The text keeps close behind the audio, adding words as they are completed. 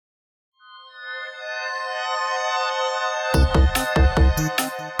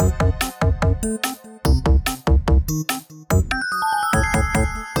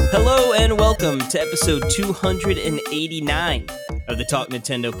Hello and welcome to episode 289 of the Talk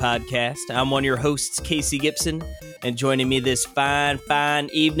Nintendo podcast. I'm one of your hosts, Casey Gibson, and joining me this fine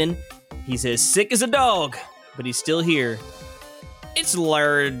evening, he's as sick as a dog, but he's still here. It's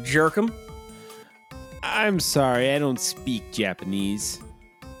Larry Jerkham. I'm sorry, I don't speak Japanese.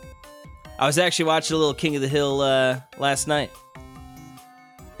 I was actually watching a little King of the Hill last night.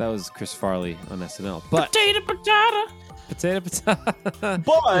 That was Chris Farley on SNL. But Potato. potato.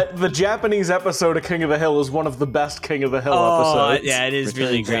 But the Japanese episode of King of the Hill is one of the best King of the Hill episodes. Yeah, it is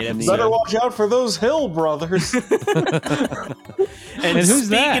really a great Japanese. episode. Better watch out for those Hill brothers. And who's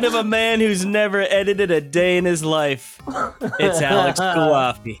speaking that? of a man who's never edited a day in his life, it's Alex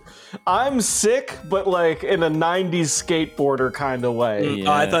Kawafi. I'm sick, but like in a 90s skateboarder kind of way. Yeah.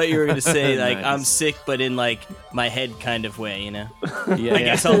 Oh, I thought you were going to say, like, Nice. I'm sick, but in, like, my head kind of way, you know? Yeah, I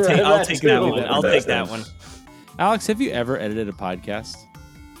guess I'll take That that too. one. I'll take that one. Alex, have you ever edited a podcast?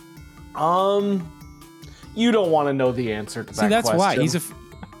 You don't want to know the answer to that See, that's question. why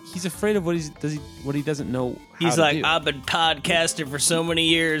he's afraid of what he doesn't know. How He's to like, do. I've been podcasting for so many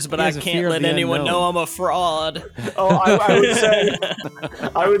years, but He I has a can't fear of let the anyone unknown. know I'm a fraud. Oh,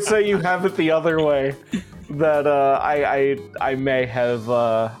 I would say you have it the other way. That I may have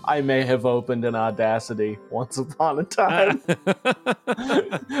opened an Audacity once upon a time,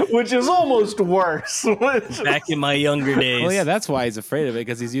 which is almost worse. Back in my younger days. Well, yeah, that's why he's afraid of it,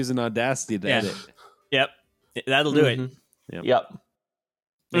 because he's using Audacity to Yeah. edit. Yep. That'll do it. Yep.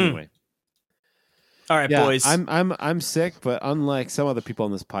 Anyway, All right, yeah, boys. I'm sick, but unlike some other people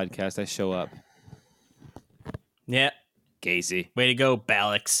on this podcast, I show up. Yeah. Casey. Way to go,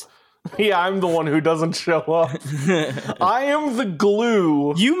 Ballix. Yeah, I'm the one who doesn't show up. I am the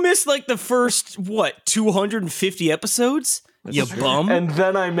glue. You missed, like, the first, 250 episodes? You true. bum. And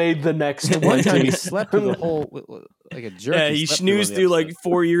then I made the next One time 20. he slept through the whole like a jerk. Yeah, he slept through one of snoozed the through, like, episodes.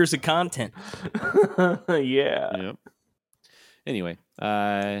 4 years of content. Yeah. Yep. Anyway,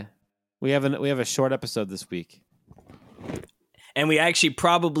 we have a short episode this week. And we actually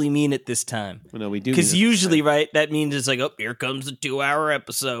probably mean it this time. No, we do Because mean it this usually, right, that means it's like, oh, here comes the 2-hour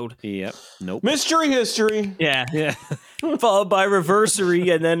episode. time. Yep. Nope. Mystery history. Yeah. Yeah. Followed by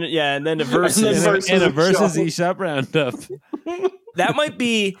reversery, and then a versus. versus and a the versus show. eShop roundup. That might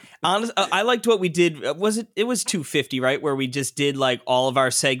be honest. I liked what we did. It was 250, right? Where we just did like all of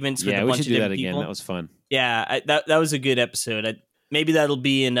our segments with Yeah, a we bunch should of do that different again. people. That was fun. Yeah, that was a good episode. Maybe that'll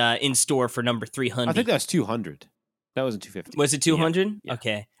be in store for number 300. I think that was 200. That wasn't 250. Was it 200? Yeah.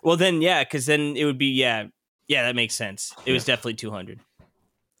 Okay. Well, then, yeah, because then it would be, yeah, that makes sense. It was definitely 200.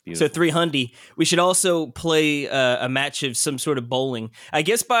 Beautiful. So 300. We should also play a match of some sort of bowling. I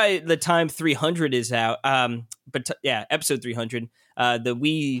guess by the time 300 is out, episode 300, the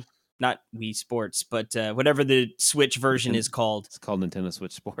Wii, not Wii Sports, but whatever the Switch version is called. It's called Nintendo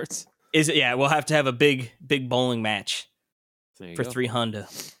Switch Sports. We'll have to have a big bowling match There you for go. 300.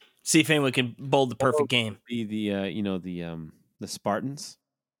 See if anyone can bowl the perfect game. Be the Spartans.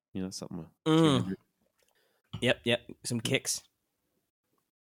 Something. Mm. Yep. Some kicks.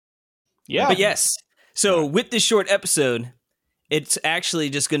 Yeah. But yes, so with this short episode, it's actually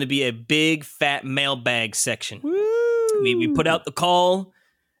just going to be a big fat mailbag section. We put out the call,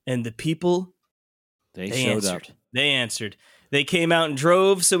 and the people, They they showed answered. up. They answered. They came out and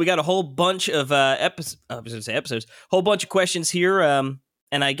drove, so we got a whole bunch of episodes, whole bunch of questions here.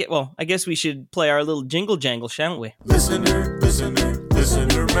 And I guess we should play our little jingle jangle, shan't we? Listener,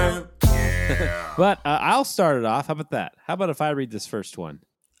 man. But I'll start it off. How about that? How about if I read this first one?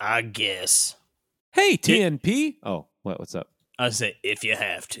 I guess. Hey, TNP. Oh, what's up? I say if you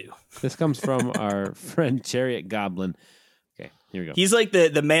have to. This comes from our friend Chariot Goblin. Okay, here we go. He's like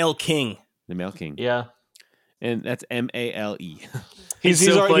the male king. The Mail King. Yeah. And that's MALE. He's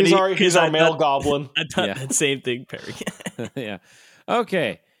so funny, our 'cause I male thought- goblin. I thought Yeah. that same thing, Perry. Yeah.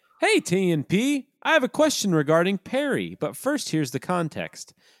 Okay. Hey, TNP. I have a question regarding Perry, but first here's the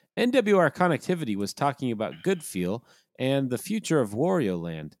context. NWR Connectivity was talking about Goodfeel and the future of Wario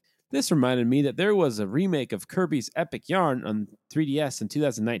Land. This reminded me that there was a remake of Kirby's Epic Yarn on 3DS in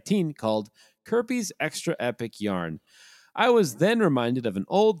 2019 called Kirby's Extra Epic Yarn. I was then reminded of an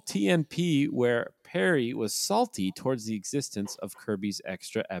old TNP where Perry was salty towards the existence of Kirby's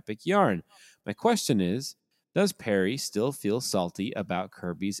Extra Epic Yarn. My question is, does Perry still feel salty about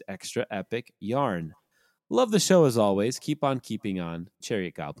Kirby's Extra Epic Yarn? Love the show as always. Keep on keeping on.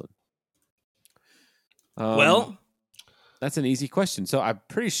 Chariot Goblin. Well, That's an easy question. So I'm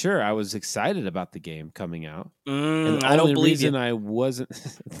pretty sure I was excited about the game coming out. And the I don't only believe reason you. I wasn't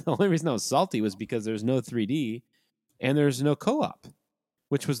the only reason I was salty was because there's no 3D and there's no co-op.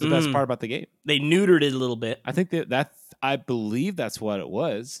 which was the best part about the game. They neutered it a little bit. I think that I believe that's what it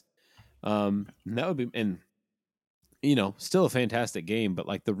was. And that would be, and still a fantastic game. But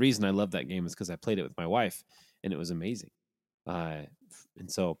like the reason I love that game is because I played it with my wife, and it was amazing. And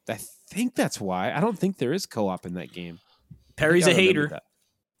so I think that's why. I don't think there is co-op in that game. Perry's a I remember hater. that.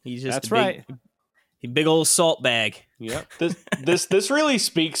 He's just That's right. Big old salt bag. Yep. This really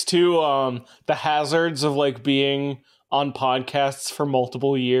speaks to the hazards of like being on podcasts for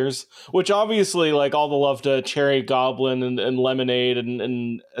multiple years, which obviously like all the love to Cherry Goblin and Lemonade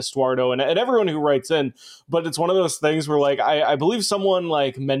and Estuardo and everyone who writes in, but it's one of those things where like I believe someone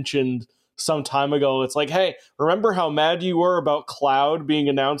like mentioned some time ago, it's like, hey, remember how mad you were about Cloud being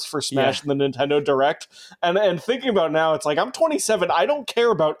announced for Smash in the Nintendo Direct? And thinking about it now, it's like, I'm 27. I don't care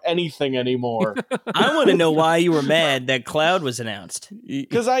about anything anymore. I want to know why you were mad that Cloud was announced.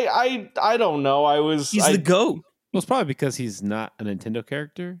 Because I don't know. He's the GOAT. Well, it's probably because he's not a Nintendo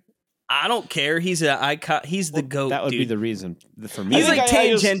character. I don't care. He's an icon. He's the GOAT. That would be dude. the reason for me. He's I like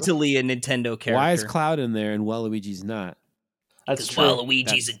think tangentially a Nintendo character. Why is Cloud in there and Waluigi's not? That's Because true.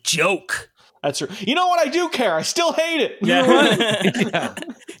 Waluigi's a joke. That's true. You know what? I do care. I still hate it. Yeah.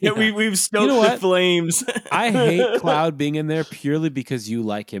 Yeah. We've stoked You know the what? flames. I hate Cloud being in there purely because you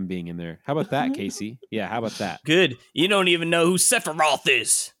like him being in there. How about that, Casey? Yeah, how about that? Good. You don't even know who Sephiroth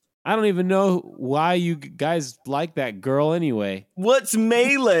is. I don't even know why you guys like that girl anyway. What's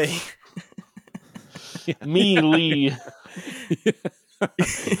Melee? Me, Lee.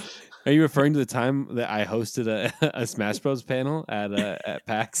 Are you referring to the time that I hosted a Smash Bros panel at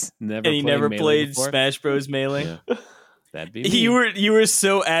PAX? And he never Melee played before? Smash Bros. Melee. Yeah. That'd be me. You were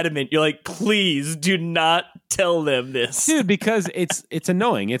so adamant. You're like, please do not tell them this. Dude, because it's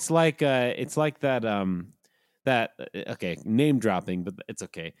annoying. It's like that okay, name dropping, but it's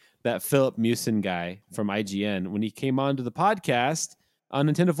okay. That Philip Mewson guy from IGN, when he came onto the podcast on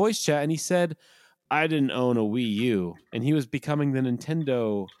Nintendo Voice Chat, and he said, I didn't own a Wii U, and he was becoming the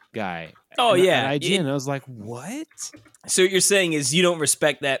Nintendo guy. Oh, And- yeah. at IGN. I was like, what? So what you're saying is you don't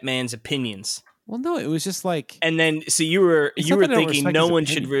respect that man's opinions. Well, no, it was just like And then so you were It's not that I don't thinking respect no his one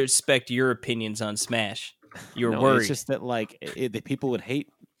should opinion. respect your opinions on Smash. You were no, worried. It's just that like the people would hate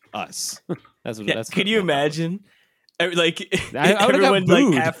us. That's what. Yeah, That's could what- you imagine? Like I would've got everyone, like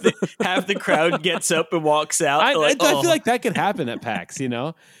booed. half the crowd gets up and walks out. I like, feel "Oh." like that could happen at PAX.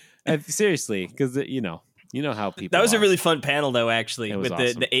 Seriously, because you know how people. That was a are. really fun panel, though. Actually, It was with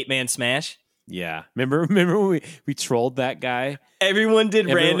awesome. the 8-man Smash, Yeah, remember when we trolled that guy? everyone did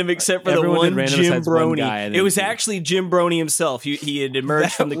Everyone- random except for the everyone did one random Jim besides one Brony. guy, and It was then- actually Jim Brony himself. He had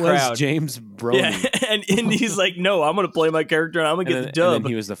emerged from the That was crowd. James Brony. Yeah, and he's like, "No, I'm going to play my character and I'm going to get the And dub." then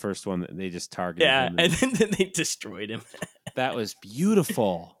he was the first one that they just targeted. Yeah, him, and then they destroyed him. that was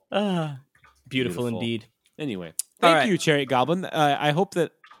beautiful. Beautiful Beautiful. indeed. Anyway, All thank right. you, Chariot Goblin. I hope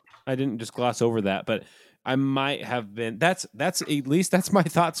that I didn't just gloss over that, but I might have been. That's at least that's my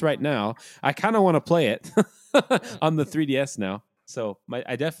thoughts right now. I kind of want to play it on the 3DS now, so my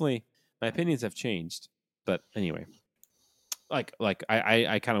opinions have changed. But anyway, like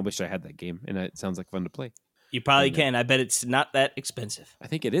I kind of wish I had that game, and it sounds like fun to play. You probably Yeah. can. I bet it's not that expensive. I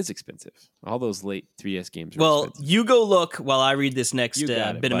think it is expensive. All those late 3DS games. Are Well, expensive. you go look while I read this next You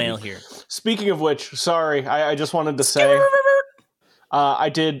got it, bit of buddy. mail here. Speaking of which, sorry, I just wanted to say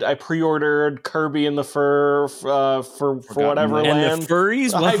I pre-ordered Kirby in the Fur for Forgotten whatever Land. And land. the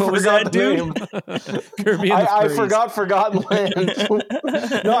furries? I What was forgot that, the dude? name. Kirby and the I Furries. forgot Forgotten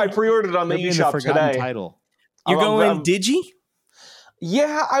Land. No, I pre-ordered on the Kirby and the eShop Forgotten today. title. You're I'm- going I'm- Digi?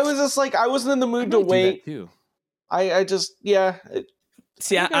 Yeah, I was just like I wasn't in the I mood might to do that wait. too. I just See,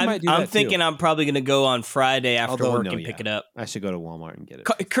 I think I might do I'm that, thinking too. I'm probably going to go on Friday after Although, work no, and yeah. pick it up. I should go to Walmart and get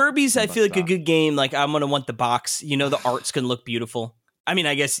it. Kirby's, I feel like a $10 good game. Like, I'm going to want the box. You know, the art's going to look beautiful. I mean,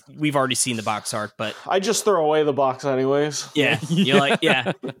 I guess we've already seen the box art, but I just throw away the box anyways. yeah. You're like,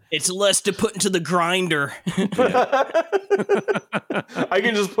 yeah, it's less to put into the grinder. I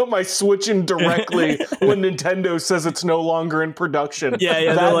can just put my Switch in directly when Nintendo says it's no longer in production. Yeah,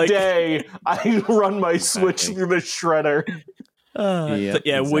 they're That like- day, I run my Switch Exactly. through the shredder. Yep,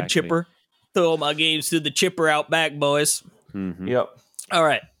 yeah, wood exactly. chipper. Throw all my games through the chipper out back, boys. Mhm. Yep. All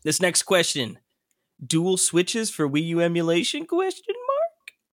right, this next question. Dual switches for Wii U emulation? Question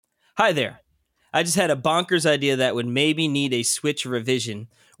mark. Hi there. I just had a bonkers idea that would maybe need a Switch revision.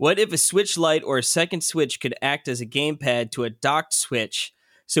 What if a Switch Lite or a second Switch could act as a gamepad to a docked Switch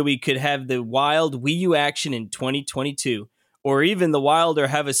so we could have the wild Wii U action in 2022? Or even the wilder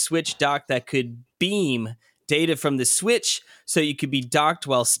have a Switch dock that could beam data from the Switch so you could be docked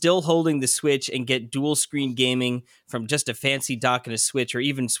while still holding the Switch and get dual screen gaming from just a fancy dock and a Switch or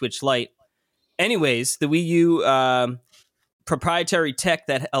even Switch Lite. Anyways, the Wii U proprietary tech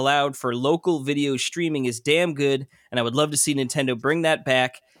that allowed for local video streaming is damn good, and I would love to see Nintendo bring that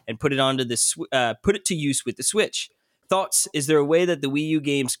back and put it onto put it to use with the Switch. Thoughts? Is there a way that the Wii U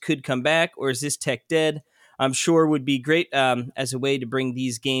games could come back, or is this tech dead? I'm sure would be great as a way to bring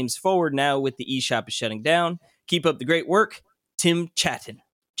these games forward now with the eShop is shutting down. Keep up the great work. Tim Chatton.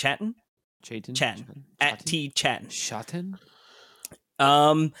 Chatton? Chatton. At T Chatton. Chatton?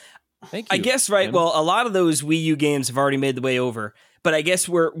 Thank you. I guess, right, Tim. well, a lot of those Wii U games have already made the way over. But I guess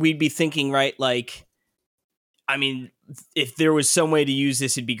we'd be thinking, right, like, I mean, if there was some way to use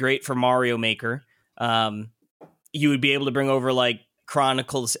this, it'd be great for Mario Maker. You would be able to bring over, like,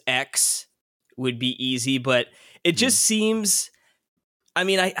 Chronicles X would be easy, but it just seems... I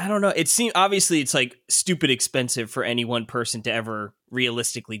mean, I don't know. It seems obviously it's like stupid expensive for any one person to ever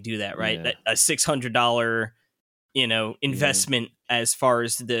realistically do that, right? Yeah. A $600, investment as far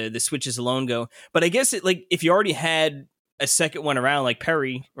as the Switches alone go. But I guess it like if you already had a second one around, like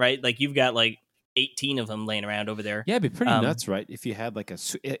Perry, right? Like you've got like 18 of them laying around over there. Yeah, it'd be pretty nuts, right? If you had like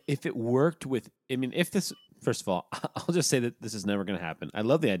if it worked with, I mean, if this, first of all, I'll just say that this is never going to happen. I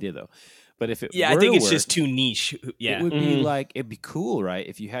love the idea though. But if it I were think to it's work, just too niche. Yeah. it would be like, it'd be cool, right?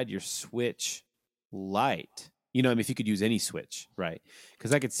 If you had your Switch Lite, I mean, if you could use any Switch, right?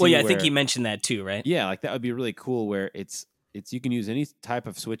 Because I could see. Well, yeah, I think you mentioned that too, right? Yeah, like that would be really cool where it's you can use any type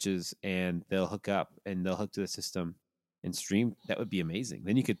of Switches and they'll hook up and they'll hook to the system and stream. That would be amazing.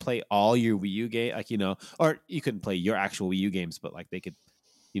 Then you could play all your Wii U game, or you couldn't play your actual Wii U games, but like they could,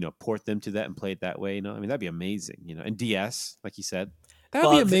 port them to that and play it that way. I mean, that'd be amazing. And DS, like you said. That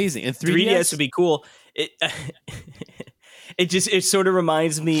would be amazing. And 3DS would be cool. It sort of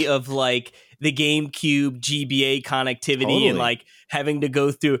reminds me of like the GameCube GBA connectivity and like having to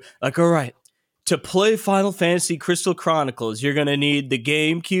go through like, all right, to play Final Fantasy Crystal Chronicles, you're going to need the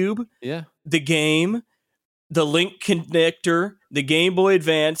GameCube, the game, the Link connector, the Game Boy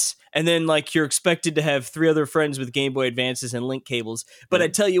Advance, and then like you're expected to have 3 other friends with Game Boy Advances and Link cables. But I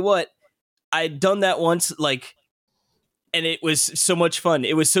tell you what, I'd done that once, like, and it was so much fun.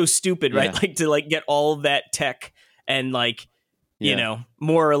 It was so stupid, right? Like to like get all of that tech and like,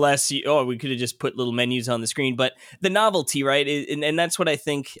 more or less, we could have just put little menus on the screen. But the novelty, right? And that's what I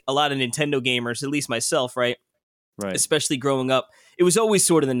think a lot of Nintendo gamers, at least myself, right? Especially growing up, it was always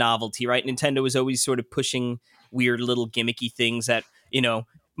sort of the novelty, right? Nintendo was always sort of pushing weird little gimmicky things that,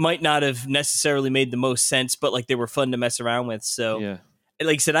 might not have necessarily made the most sense, but like they were fun to mess around with. So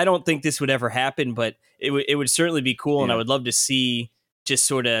like I said, I don't think this would ever happen, but it would certainly be cool. And I would love to see just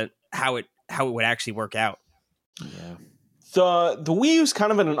sort of how it would actually work out. Yeah. The Wii U's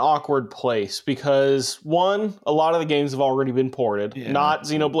kind of in an awkward place because one, a lot of the games have already been ported, not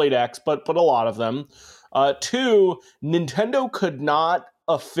Xenoblade X, but a lot of them. 2, Nintendo could not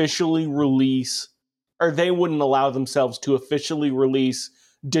officially release, or they wouldn't allow themselves to officially release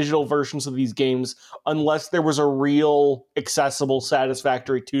digital versions of these games unless there was a real accessible,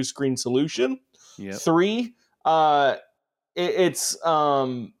 satisfactory 2-screen solution. 3, I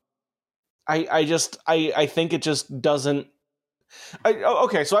think it just doesn't.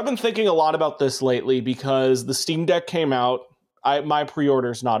 Okay, so I've been thinking a lot about this lately because the Steam Deck came out. My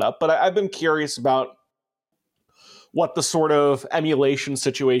pre-order's not up, but I've been curious about what the sort of emulation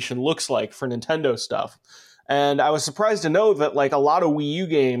situation looks like for Nintendo stuff. And I was surprised to know that like a lot of Wii U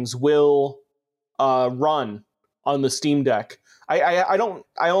games will run on the Steam Deck. I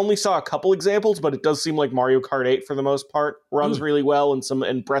only saw a couple examples, but it does seem like Mario Kart 8 for the most part runs really well,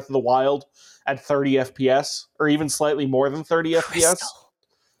 and Breath of the Wild at 30 FPS or even slightly more than 30 FPS.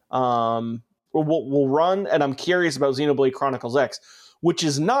 Will run, and I'm curious about Xenoblade Chronicles X, which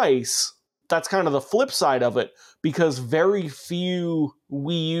is nice. That's kind of the flip side of it, because very few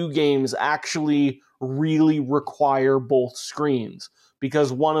Wii U games actually really require both screens,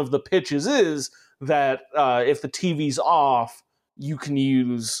 because one of the pitches is that if the TV's off, you can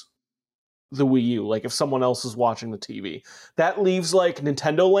use the Wii U, like if someone else is watching the TV. That leaves like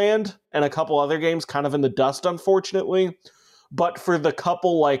Nintendo Land and a couple other games kind of in the dust, unfortunately. But for the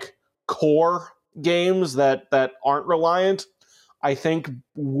couple like core games that aren't reliant, I think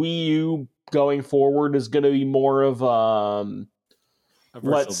Wii U going forward is going to be more of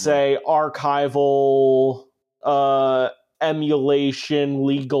let's say archival emulation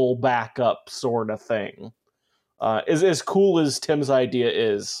legal backup sort of thing. Is as cool as Tim's idea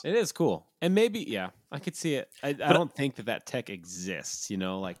is. It is cool. And maybe, I could see it. I don't think that tech exists,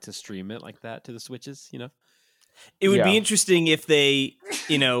 like to stream it like that to the Switches, It would be interesting if they,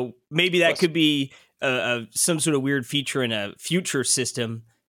 maybe that could be some sort of weird feature in a future system,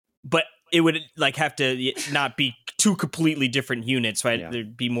 but it would like have to not be two completely different units, right? Yeah.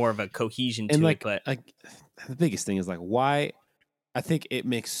 There'd be more of a cohesion And to like, it. But the biggest thing is like, why? I think it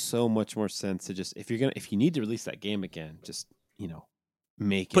makes so much more sense to just if you need to release that game again, just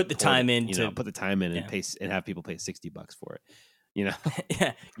make Put it the port time it, in put the time in and yeah. pay and have people pay $60 for it.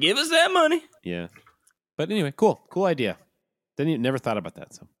 yeah, give us that money. Yeah. But anyway, cool idea. Never thought about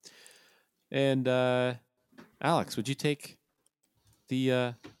that. So, and Alex, would you take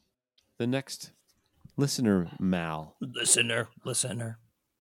the next listener Mal? Listener,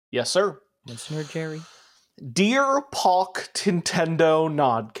 Yes, sir. Jerry. Dear Palk Nintendo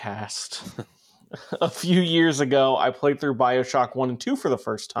Nodcast. A few years ago, I played through Bioshock 1 and 2 for the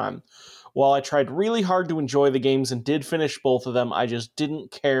first time. While I tried really hard to enjoy the games and did finish both of them, I just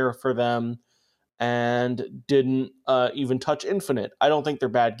didn't care for them and didn't even touch Infinite. I don't think they're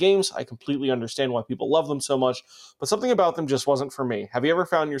bad games. I completely understand why people love them so much, but something about them just wasn't for me. Have you ever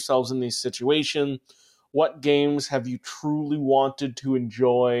found yourselves in this situation? What games have you truly wanted to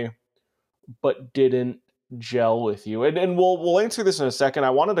enjoy but didn't gel with you? And we'll answer this in a second.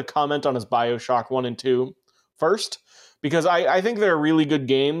 I wanted to comment on his Bioshock 1 and 2 first, because I think they're really good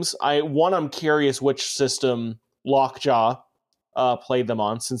games. I'm curious which system Lockjaw played them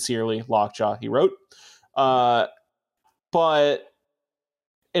on. Sincerely, Lockjaw, he wrote. But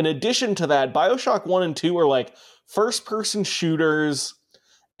in addition to that, Bioshock 1 and 2 are like first-person shooters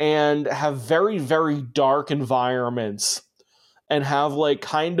and have very, very dark environments and have like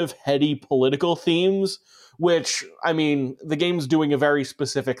kind of heady political themes, which, I mean, the game's doing a very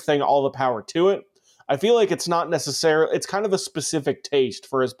specific thing, all the power to it. I feel like it's not necessarily, it's kind of a specific taste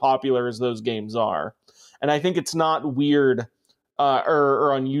for as popular as those games are. And I think it's not weird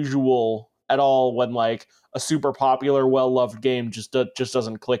or unusual at all when like a super popular, well-loved game just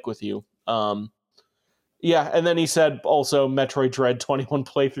doesn't click with you. Yeah, and then he said also Metroid Dread 21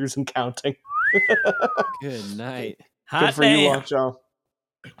 playthroughs and counting. Good night. Good for you, Lockjaw.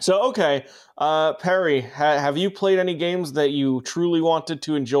 So, okay, Perry, have you played any games that you truly wanted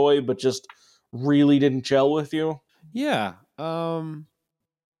to enjoy but just really didn't gel with you? Yeah.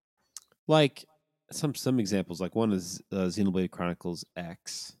 Like some examples. Like one is Xenoblade Chronicles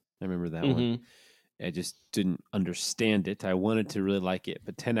X. I remember that one. I just didn't understand it. I wanted to really like it,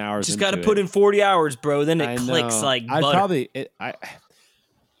 but 10 hours. Just got to put in 40 hours, bro. Then it clicks like butter.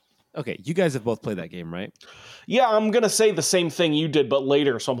 Okay, you guys have both played that game, right? Yeah, I'm gonna say the same thing you did, but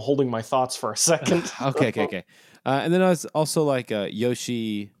later. So I'm holding my thoughts for a second. Okay. And then I was also like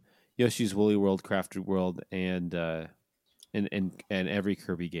Yoshi's Woolly World, Crafted World, and every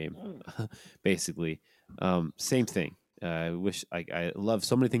Kirby game, basically. Same thing. I wish I love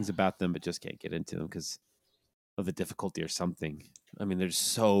so many things about them, but just can't get into them because of the difficulty or something. I mean, there's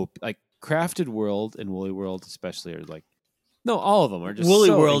so like Crafted World and Woolly World, especially, are like all of them are just Woolly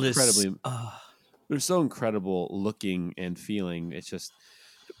so World incredibly. They're so incredible looking and feeling. It's just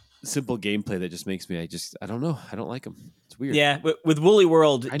simple gameplay that just makes me. I don't know. I don't like them. It's weird. Yeah, with Woolly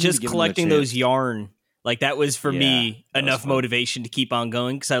World, just collecting those chance. yarn. Like that was for me enough fun. motivation to keep on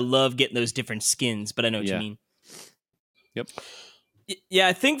going because I love getting those different skins. But I know what you mean. Yep. Yeah,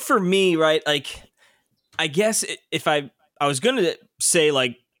 I think for me, right, like, I guess if I was going to say,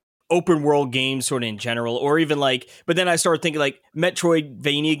 like, open world games sort of in general, or even, like, but then I started thinking, like,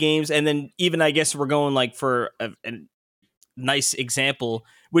 Metroidvania games, and then even, I guess we're going, like, for a nice example,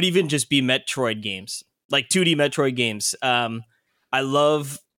 would even just be Metroid games, like 2D Metroid games. I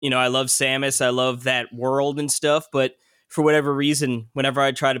love Samus, I love that world and stuff, but for whatever reason, whenever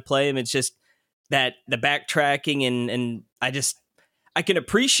I try to play them, it's just that the backtracking and I can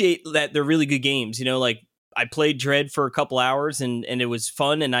appreciate that they're really good games. Like I played Dread for a couple hours and it was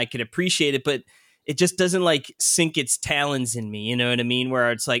fun and I could appreciate it, but it just doesn't like sink its talons in me. You know what I mean?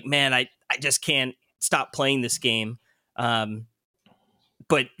 Where it's like, man, I just can't stop playing this game. But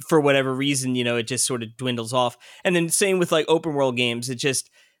for whatever reason, it just sort of dwindles off. And then same with like open world games. It just,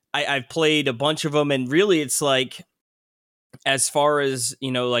 I've played a bunch of them and really it's like, as far as,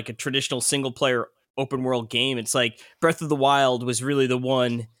 like a traditional single player open world game, it's like Breath of the Wild was really the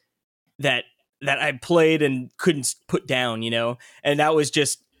one that I played and couldn't put down, and that was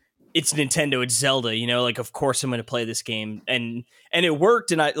just, it's Nintendo, it's Zelda, like, of course I'm going to play this game. And it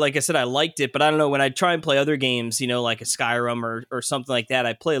worked. And like I said, I liked it, but I don't know, when I try and play other games, like a Skyrim or something like that,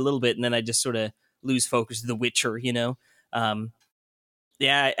 I play a little bit and then I just sort of lose focus. The Witcher, I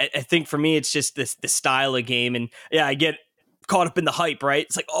think for me, it's just the style of game. And yeah, I get caught up in the hype, right?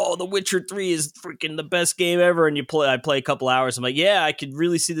 It's like, oh, The Witcher 3 is freaking the best game ever. And I play a couple hours. I'm like, yeah, I could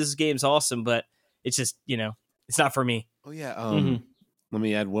really see this game's awesome, but it's just, it's not for me. Oh yeah. Let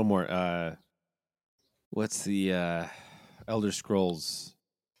me add one more. What's the Elder Scrolls?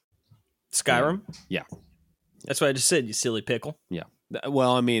 Skyrim? Yeah. That's what I just said, you silly pickle. Yeah.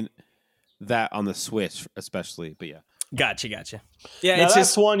 Well, I mean, that on the Switch especially, but yeah. Gotcha. Yeah, Now it's that's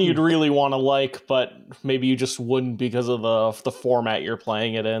just one you'd really want to like, but maybe you just wouldn't because of the format you're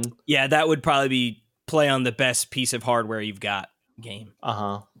playing it in. yeah, that would probably be play on the best piece of hardware you've got game.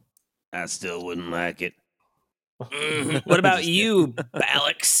 I still wouldn't like it. What about you,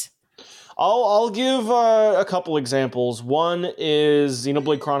 Alex? I'll give a couple examples. One is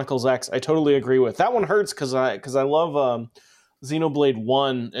Xenoblade Chronicles X. I totally agree with that one. Hurts because I love Xenoblade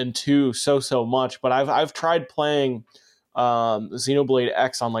 1 and 2 so much, but I've tried playing Xenoblade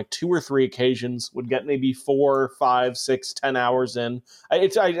X on like 2 or 3 occasions. Would get maybe 4, 5, 6, 10 hours in. I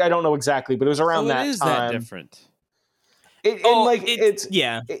don't know exactly, but it was around that is time. That different? It's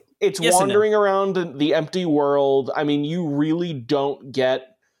yes wandering around the empty world. I mean, you really don't get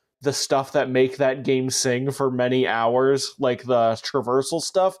the stuff that make that game sing for many hours, like the traversal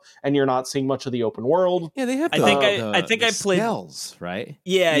stuff, and you're not seeing much of the open world. Yeah, they have. I think I played spells, right?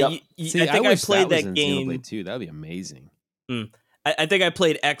 Yeah, Yep. See, I think I wish played was that in game. Xenoblade 2. That would be amazing. I think I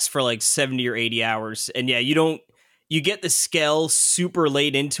played X for like 70 or 80 hours, and yeah, you get the scale super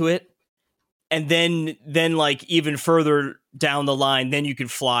late into it, and then like even further down the line, then you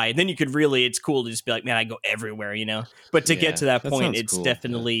could fly. And then you could really, it's cool to just be like, man, I go everywhere, But to get to that point, sounds it's cool,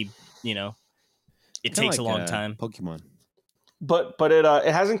 definitely, it Kinda takes a like, long time. Pokemon. But it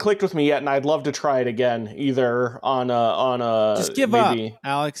hasn't clicked with me yet, and I'd love to try it again. Either on a Just give maybe, up,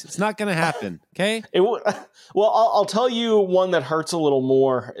 Alex. It's not going to happen. Okay. Well, I'll tell you one that hurts a little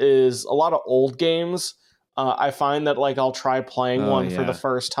more is a lot of old games. I find that like I'll try playing one for the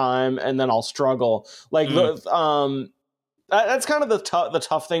first time, and then I'll struggle. Like that's kind of the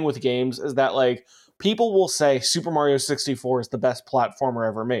tough thing with games is that like people will say Super Mario 64 is the best platformer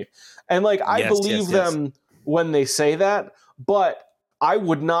ever made, and like I believe them when they say that, but I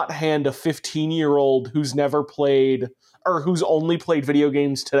would not hand a 15-year-old who's never played or who's only played video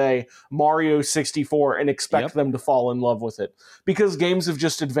games today Mario 64 and expect them to fall in love with it, because games have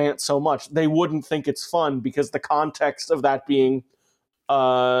just advanced so much. They wouldn't think it's fun because the context of that being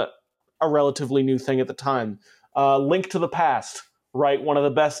a relatively new thing at the time. Link to the Past, right? One of the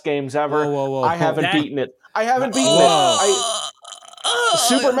best games ever. Whoa. I haven't beaten it.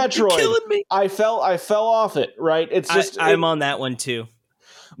 Super Metroid. You're killing me. I fell off it, right? It's just I'm on that one too.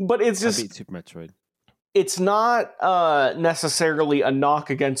 But it's I just beat Super Metroid. It's not necessarily a knock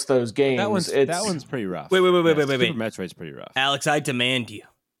against those games. That one's pretty rough. Wait. Super Metroid's pretty rough. Alex, I demand you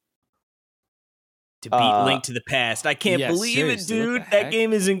to beat Link to the Past. I can't believe it, dude. That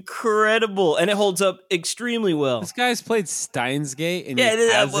game is incredible, and it holds up extremely well. This guy's played Steins Gate, and he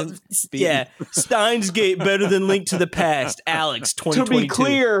hasn't beaten. Steins Gate better than Link to the Past. Alex, 2022. To be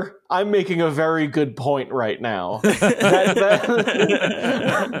clear, I'm making a very good point right now. that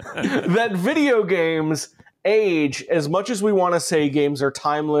video games age as much as we want to say games are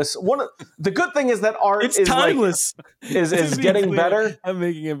timeless. The good thing is that art is timeless. Is getting better. I'm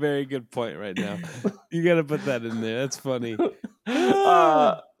making a very good point right now. You got to put that in there. That's funny.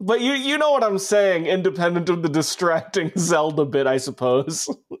 But you know what I'm saying, independent of the distracting Zelda bit, I suppose.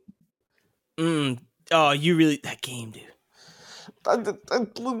 Oh, you really that game, dude.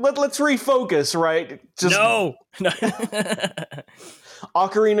 Let's refocus, right? No.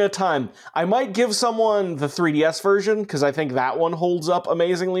 Ocarina of Time. I might give someone the 3DS version because I think that one holds up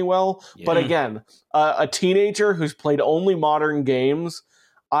amazingly well. Yeah. But again, a teenager who's played only modern games,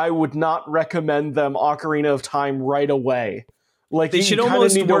 I would not recommend them Ocarina of Time right away. Like they should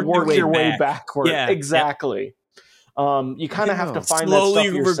almost need work to work your way back. backward. Yeah, exactly. Yep. You kind of have to find slowly that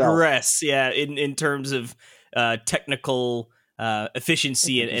stuff yourself. Regress. Yeah, in terms of technical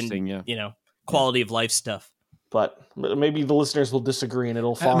efficiency and quality of life stuff. But maybe the listeners will disagree, and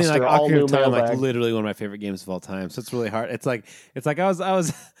it'll foster like all new mailbag. mailbag. Like literally one of my favorite games of all time. So it's really hard. It's like I was. I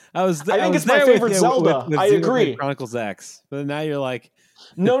think it's my favorite Zelda. With I agree. Chronicles X, but now you're like,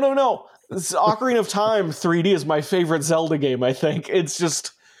 no. Ocarina of Time 3D is my favorite Zelda game. I think it's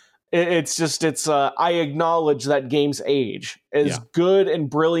I acknowledge that games age as good and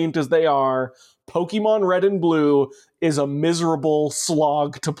brilliant as they are. Pokemon Red and Blue is a miserable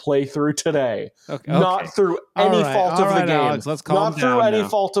slog to play through today. Okay. Not through any fault of the game. Alex, let's calm Not through down any now.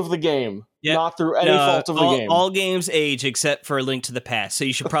 fault of the game. Yep. Not through any fault of the game. All games age except for A Link to the Past, so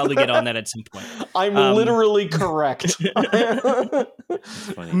you should probably get on that at some point. I'm literally correct.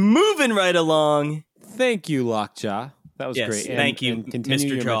 Moving right along. Thank you, Lockjaw. That was great. Thank you, continue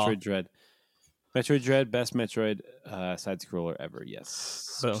Mr. your Jaw. Metroid Dread. Metroid Dread, best Metroid side-scroller ever. Yes.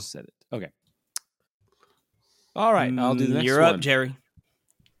 So. Just said it. Okay. All right, I'll do the next one. You're up, Jerry.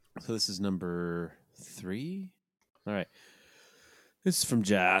 So this is number 3. All right. This is from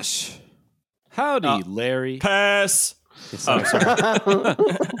Josh. Howdy, Larry. Pass. Sorry.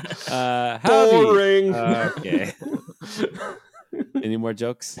 Howdy. Boring. Okay. Any more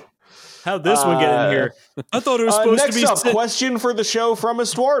jokes? How'd this one get in here? I thought it was supposed next to be. up, question for the show from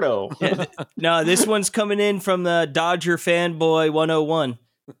Estuardo. No, this one's coming in from the Dodger fanboy 101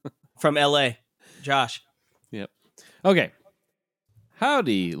 from LA. Josh. Yep. Okay.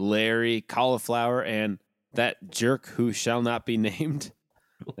 Howdy, Larry, Cauliflower, and that jerk who shall not be named.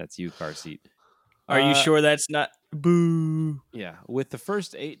 That's you, car seat. Are you sure that's not boo? Yeah. With the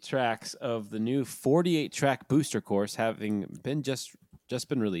first 8 tracks of the new 48-track booster course having been just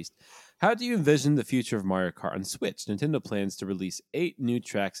been released, how do you envision the future of Mario Kart on Switch? Nintendo plans to release 8 new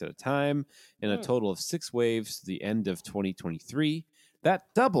tracks at a time in a total of 6 waves to the end of 2023. That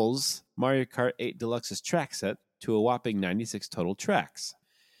doubles Mario Kart 8 Deluxe's track set to a whopping 96 total tracks.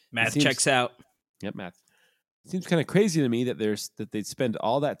 Math checks out. Yep, math. It seems kind of crazy to me that they'd spend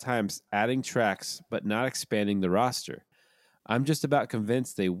all that time adding tracks but not expanding the roster. I'm just about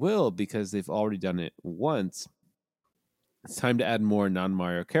convinced they will because they've already done it once. It's time to add more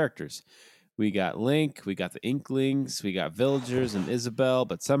non-Mario characters. We got Link, we got the Inklings, we got Villagers and Isabelle,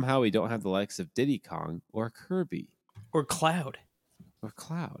 but somehow we don't have the likes of Diddy Kong or Kirby. Or Cloud. Or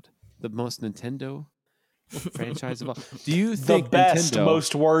Cloud. The most Nintendo franchise of all. Do you think the best, Nintendo,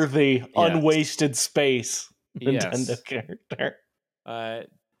 most worthy, unwasted space Nintendo character?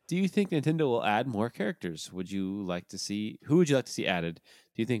 Do you think Nintendo will add more characters? Who would you like to see added?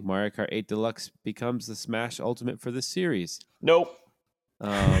 Do you think Mario Kart 8 Deluxe becomes the Smash Ultimate for this series? Nope.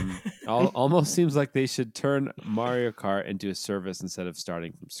 Almost seems like they should turn Mario Kart into a service instead of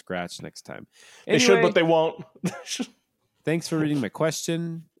starting from scratch next time. They should, but they won't. Thanks for reading my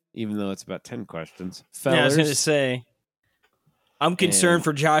question, even though it's about 10 questions. Yeah, I was going to Fellers, say, I'm concerned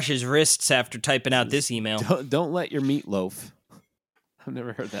for Josh's wrists after typing out this email. don't let your meatloaf. I've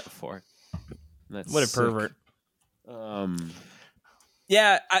never heard that before. That's What a sick. pervert.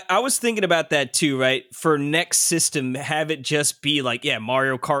 Yeah, I was thinking about that too, right? For next system, have it just be like,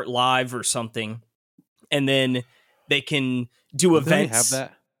 Mario Kart Live or something. And then they can do Don't they events. have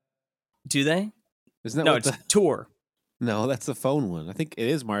that? Do they? Isn't that No, what it's Tour. No, that's the phone one. I think it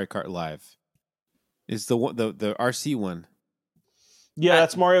is Mario Kart Live. It's the one, the RC one. Yeah,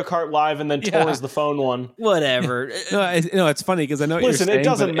 that's Mario Kart Live, and then Tour is the phone one. Whatever. It's funny because I know what Listen, you're saying, it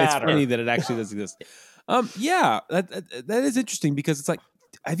doesn't but matter. It's funny that it actually does exist. Yeah, that is interesting because it's like,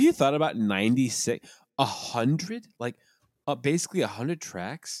 have you thought about 96, 100, like basically 100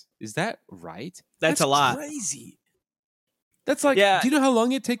 tracks? Is that right? That's a lot. Crazy. That's like, Yeah. do you know how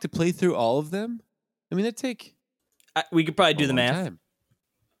long it'd take to play through all of them? I mean, it'd take. We could probably do a the long math. time.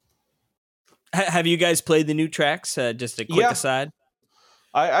 Have you guys played the new tracks? Just a quick aside.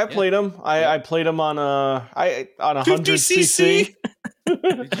 I played them. I played them on a 100cc. A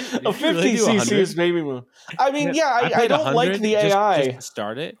 50cc is baby moon. I mean, I don't like the AI. Just to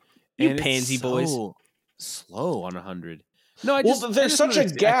start it. You and pansy it's boys. so slow on 100. No, There's such a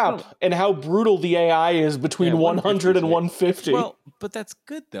gap in how brutal the AI is between 100 and 150. Well, but that's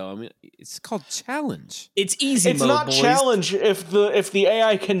good though. I mean, it's called challenge. It's easy it's mode, not boys. challenge if the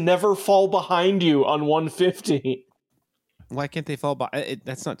AI can never fall behind you on 150. Why can't they fall by?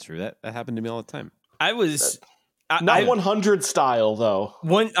 That's not true. That happened to me all the time. I was... Not 100 style though.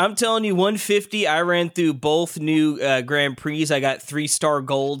 I'm telling you, 150. I ran through both new Grand Prix. I got 3-star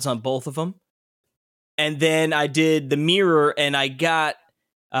golds on both of them, and then I did the mirror, and I got.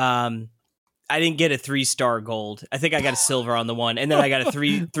 I didn't get a 3-star gold. I think I got a silver on the one, and then I got a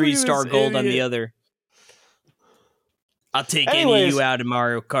 3-star gold on the other. I'll take any of you out in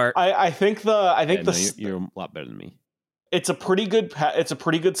Mario Kart. I think you're a lot better than me. It's a pretty good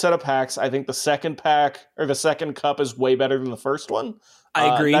set of packs. I think the second pack or the second cup is way better than the first one.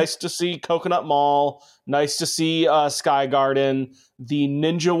 I agree. Nice to see Coconut Mall. Nice to see Sky Garden. The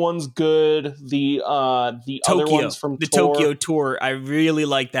Ninja one's good. The other ones from the Tour. Tokyo Tour. I really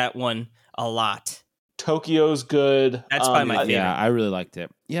like that one a lot. Tokyo's good. That's by my favorite. Yeah, I really liked it.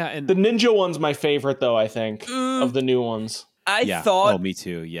 Yeah, and the Ninja one's my favorite though. I think of the new ones. I thought. Oh, me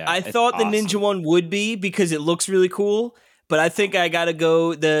too. Yeah, I thought the Ninja one would be because it looks really cool. But I think I gotta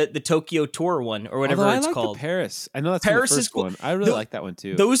go the Tokyo Tour one or whatever it's called. Paris. I know that's Paris the first is cool. one. I really like that one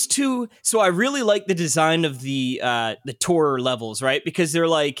too. Those two. So I really like the design of the tour levels, right? Because they're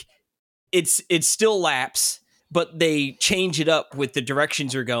like, it's still laps, but they change it up with the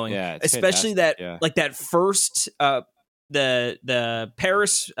directions you're going. Yeah, it's especially fantastic, that like that first the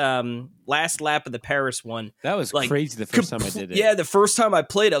Paris last lap of the Paris one. That was Like, crazy the first time I did it. Yeah, the first time I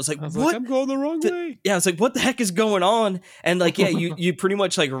played, I was like, I was what? like, I'm going the wrong way. Yeah, I was like, what the heck is going on? And like, yeah, you pretty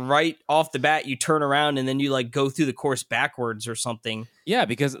much like right off the bat, you turn around and then you like go through the course backwards or something. Yeah,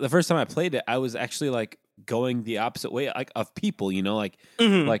 because the first time I played it, I was actually like going the opposite way, like of people, you know, like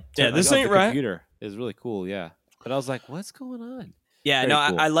Yeah, this of ain't the right. Computer is really cool, yeah. But I was like, what's going on? Yeah, Very no,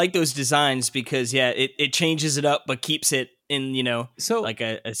 cool. I like those designs because it changes it up, but keeps it in So like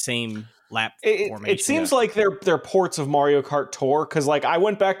a same lap It formation. seems like they're ports of Mario Kart Tour, because like I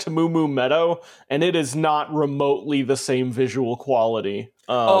went back to Moo Moo Meadow and it is not remotely the same visual quality.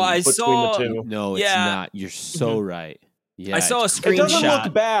 I between saw- the two. no, it's Yeah. not. You're so right. Yeah, I saw a it's- It doesn't screenshot.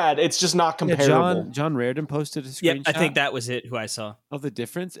 look bad. It's just not Yeah, comparable. John Raridan posted a screenshot. Yep, I think that was it. Who I saw. of the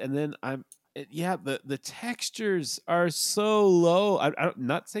difference, and then the textures are so low. I'm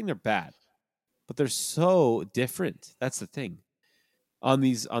not saying they're bad, but they're so different. That's the thing. On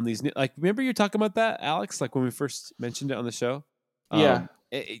these like, remember you talking about that, Alex? Like when we first mentioned it on the show. Yeah.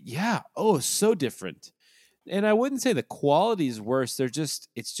 Yeah. Oh, so different. And I wouldn't say the quality is worse.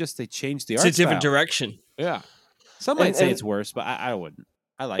 It's just they changed the It's art a different style. direction. Yeah. Some might say and- it's worse, but I wouldn't.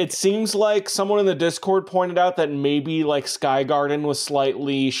 I like It it. seems like someone in the Discord pointed out that maybe like Sky Garden was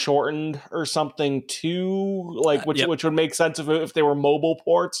slightly shortened or something too, like which Yep. which would make sense if they were mobile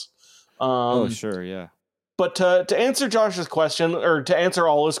ports. Oh, sure, yeah. But to answer Josh's question, or to answer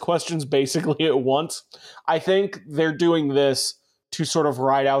all his questions basically at once, I think they're doing this to sort of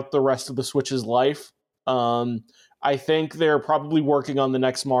ride out the rest of the Switch's life. I think they're probably working on the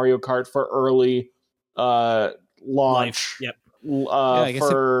next Mario Kart for early launch. Life. Yep. I guess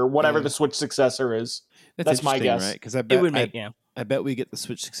For whatever yeah. the Switch successor is. That's my interesting, guess. right? Because I It bet would make I bet we get the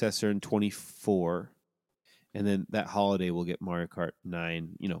Switch successor in 24, and then that holiday we'll get Mario Kart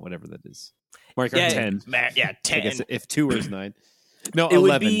 9. You know, whatever that is. Mario Kart 10. Yeah, I 10. guess if 2 is 9. No, It would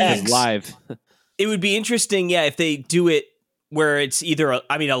 11 be because X. live. It would be interesting, yeah, if they do it where it's either a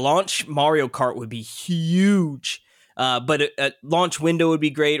launch Mario Kart would be huge, but a launch window would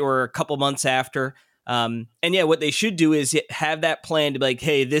be great, or a couple months after. And yeah, what they should do is have that plan to be like,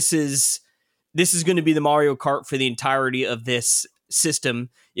 hey, this is going to be the Mario Kart for the entirety of this system.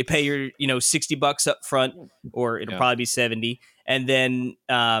 You pay your $60 up front, or it'll Yeah. probably be 70, and then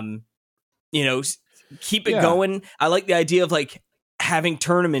keep it Yeah. going. I like the idea of like having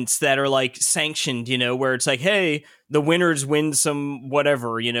tournaments that are like sanctioned, where it's like, hey, the winners win some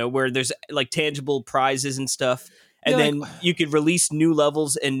whatever, where there's like tangible prizes and stuff. And Yeah, then like- you could release new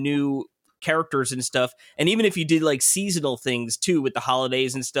levels and new characters and stuff. And even if you did like seasonal things too with the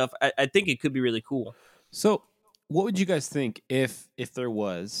holidays and stuff, I think it could be really cool. So, what would you guys think if there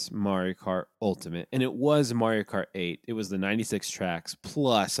was Mario Kart Ultimate and it was Mario Kart 8? It was the 96 tracks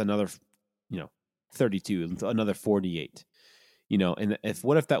plus another, 32, another 48. And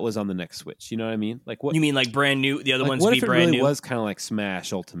what if that was on the next Switch? You know what I mean? Like what You mean like brand new? The other like, ones what be if it brand really new? was kind of like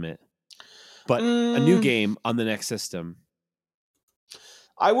Smash Ultimate, but a new game on the next system?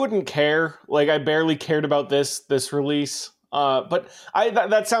 I wouldn't care. Like I barely cared about this release. But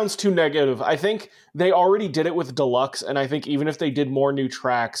that sounds too negative. I think they already did it with Deluxe, and I think even if they did more new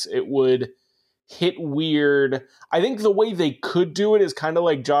tracks, it would hit weird. I think the way they could do it is kind of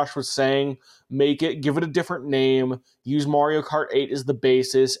like Josh was saying, give it a different name, use Mario Kart 8 as the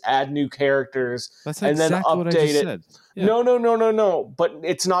basis, add new characters, That's and then exactly what I update just it. said. Yeah. No. But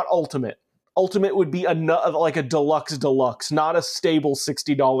it's not Ultimate. Ultimate would be like a deluxe, not a stable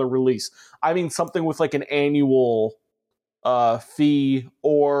 $60 release. I mean something with like an annual fee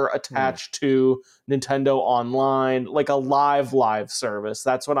or attached to Nintendo Online, like a live service.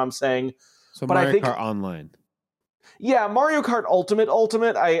 That's what I'm saying. So but I Mario think- Kart Online. Yeah, Mario Kart Ultimate,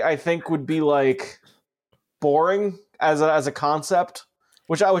 I think would be like boring as a concept.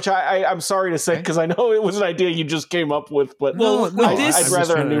 Which I'm sorry to say, because I know it was an idea you just came up with, but Well, with this- I'd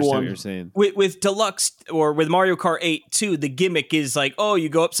rather a new What one. you're saying. With Deluxe or with Mario Kart 8 too, the gimmick is like, oh, you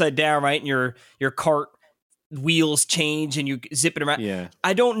go upside down, right? And your cart wheels change and you zip it around. Yeah.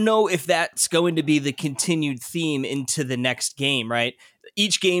 I don't know if that's going to be the continued theme into the next game, right?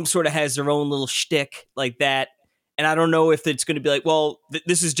 Each game sort of has their own little shtick like that. And I don't know if it's going to be like, well,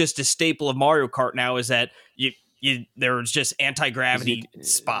 this is just a staple of Mario Kart now, is that there's just anti-gravity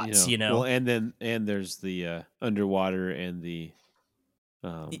spots, Well, and there's the underwater and the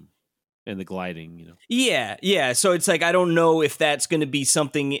gliding, Yeah. So it's like, I don't know if that's going to be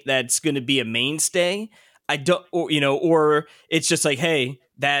something that's going to be a mainstay. I don't, or it's just like, hey,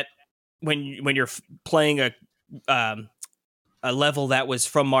 that when you're playing a level that was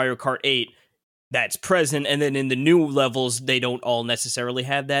from Mario Kart 8, that's present, and then in the new levels they don't all necessarily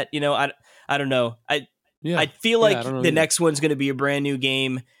have that. I don't know. Yeah. I feel Yeah, like I don't know the either. next one's going to be a brand new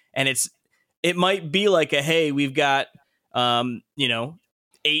game, and it might be like a hey, we've got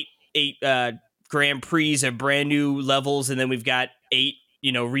eight Grand Prix of brand new levels, and then we've got 8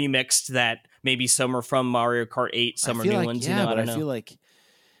 remixed that maybe some are from Mario Kart 8, some I are feel new like, ones. yeah, I but don't I know. feel like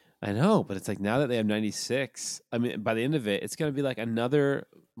I know, but it's like now that they have 96, I mean, by the end of it, it's going to be like another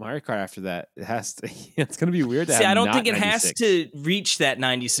Mario Kart after that. It has to. It's going to be weird to See, have. I don't not think it 96. has to reach that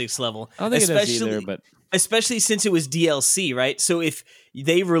 96 level. I don't think it does either, but especially since it was DLC, right? So if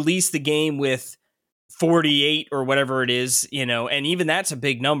they release the game with 48 or whatever it is, and even that's a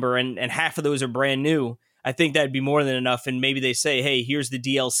big number, and half of those are brand new, I think that'd be more than enough. And maybe they say, hey, here's the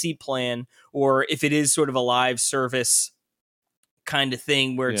DLC plan, or if it is sort of a live service kind of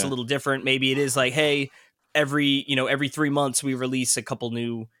thing where it's a Yeah. little different, maybe it is like, hey, every 3 months we release a couple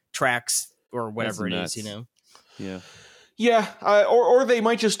new tracks or whatever it is, nuts. Yeah. Yeah, or they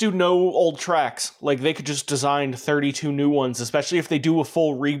might just do no old tracks. Like, they could just design 32 new ones, especially if they do a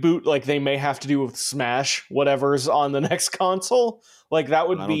full reboot, like they may have to do with Smash, whatever's on the next console. Like, that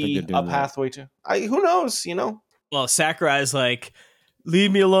would I don't think be they're doing a that. pathway to... who knows, Well, Sakurai's like,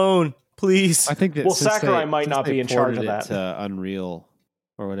 leave me alone, please. I think that Well, since Sakurai they- might since not they be in charge ported of it that. to Unreal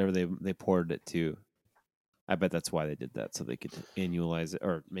or whatever they ported it to. I bet that's why they did that, so they could annualize it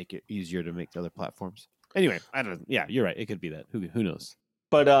or make it easier to make the other platforms. Anyway, I don't. Yeah, you're right. It could be that. Who knows?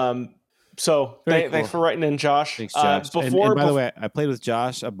 But, so, Very cool. thanks for writing in, Josh. Thanks, Josh. Before, and by the way, I played with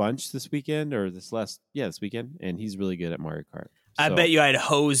Josh a bunch this weekend or this weekend, and he's really good at Mario Kart. I So, bet you I'd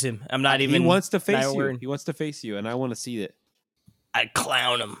hose him. I'm not even. He wants to face not you. worried. He wants to face you, and I want to see it. I'd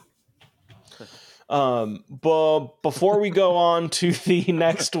clown him. but before we go on to the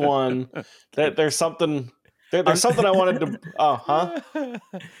next one, there's something I wanted to... Oh, huh?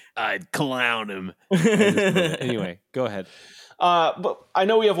 I'd clown him. Anyway, go ahead. But I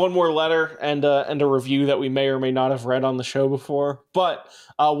know we have one more letter and a review that we may or may not have read on the show before. But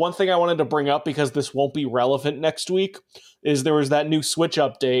one thing I wanted to bring up, because this won't be relevant next week, is there was that new Switch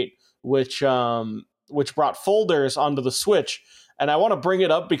update which brought folders onto the Switch, and I want to bring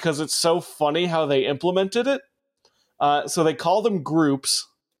it up because it's so funny how they implemented it. So they call them groups,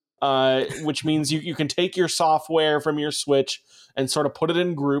 which means you can take your software from your Switch and sort of put it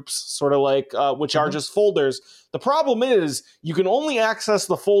in groups, sort of like which are just folders. The problem is you can only access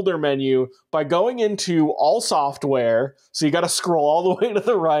the folder menu by going into all software. So you got to scroll all the way to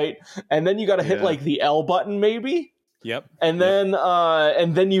the right, and then you got to hit like the L button maybe, Yep. and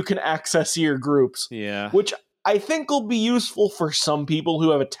then you can access your groups. Yeah. Which I think will be useful for some people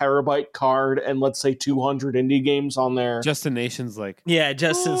who have a terabyte card and let's say 200 indie games on there. Justin Nation's like, Yeah,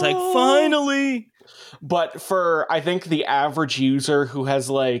 Justin's like, finally. But for, I think, the average user who has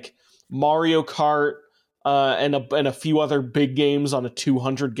like Mario Kart and a few other big games on a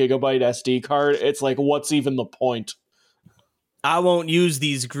 200 gigabyte SD card, it's like, what's even the point? I won't use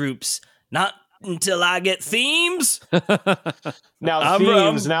these groups. Not until I get themes. Now I'm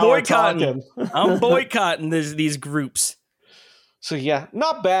themes, now we're boycotting. talking. I'm boycotting these groups. So yeah,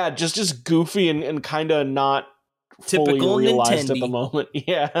 not bad. Just goofy and kind of not Typical fully realized at the Nintendi. moment.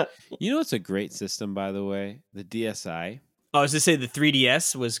 Yeah. you know, it's a great system, by the way. The DSi. I was to say the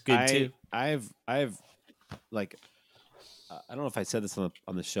 3DS was good too. I've like, I don't know if I said this on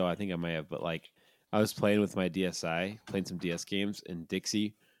the show. I think I might have, but like, I was playing with my DSi, playing some DS games, and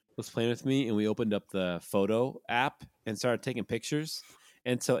Dixie was playing with me, and we opened up the photo app and started taking pictures.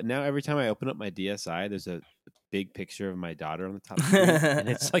 And so now every time I open up my DSi, there's a big picture of my daughter on the top screen, and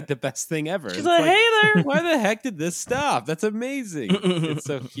it's like the best thing ever. She's It's like, hey there. why the heck did this stop? That's amazing. It's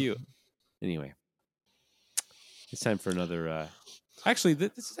so cute. Anyway, it's time for another. Actually,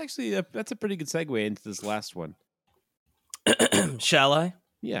 this is actually that's a pretty good segue into this last one. Shall I?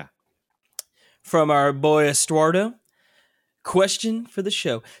 Yeah. From our boy Estuardo. Question for the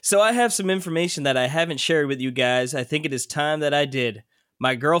show. So I have some information that I haven't shared with you guys. I think it is time that I did.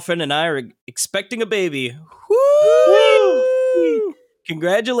 My girlfriend and I are expecting a baby. Woo!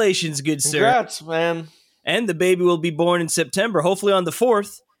 Congratulations, good sir. Congrats, man. And the baby will be born in September, hopefully on the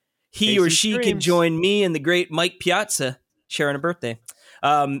 4th. He or Casey she can screams. join me and the great Mike Piazza sharing a birthday.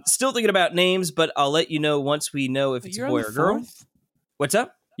 Still thinking about names, but I'll let you know once we know if it's a boy or girl. What's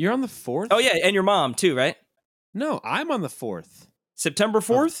up? You're on the 4th? Oh, yeah, and your mom, too, right? No, I'm on the 4th. September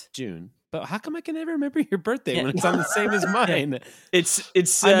 4th? June. But how come I can never remember your birthday when it's on the same as mine? It's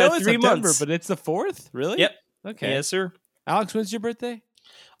I know it's 3 September, months. but it's the 4th? Really? Yep. Okay. Yes, sir. Alex, when's your birthday?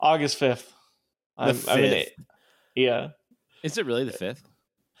 August 5th. The 5th. Yeah. Is it really the 5th?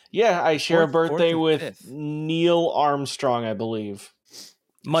 Yeah, I share a Fourth birthday or with fifth? Neil Armstrong, I believe.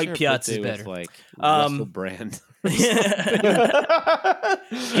 Mike Share a Piazza's birthday better. with, like Um, Russell Brand. Can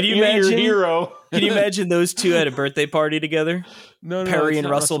you Your imagine? hero? Can you imagine those two at a birthday party together? No, Perry it's and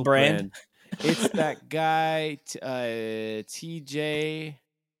not Russell Brand? It's that guy, TJ.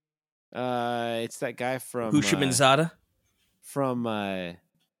 It's that guy from Hushamanzada. from like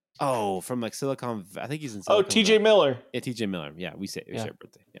Silicon. I think he's in. Oh, Silicon T.J. Valley. Miller. Yeah, TJ Miller. Yeah, we share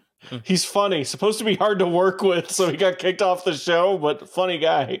birthday. Yeah. He's funny. Supposed to be hard to work with, so he got kicked off the show. But funny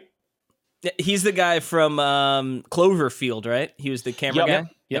guy. Yeah, he's the guy from Cloverfield, right? He was the camera Yep. guy.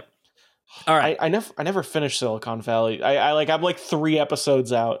 Yep. All right. I never finished Silicon Valley. I'm like 3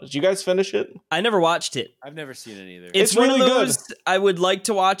 episodes out. Did you guys finish it? I never watched it. I've never seen it either. It's really one of good. those I would like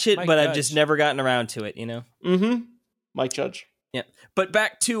to watch it, Mike but I've Judge. just never gotten around to it, you know? Mm-hmm. Mike Judge. Yeah. But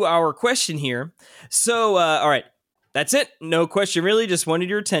back to our question here. So, all right. That's it. No question, really. Just wanted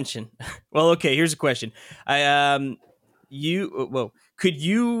your attention. Well, okay. Here's a question. Could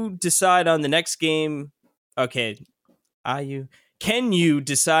you decide on the next game? Okay. Can you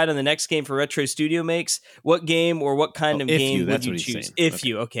decide on the next game for Retro Studio makes? What game or what kind of game would you choose? If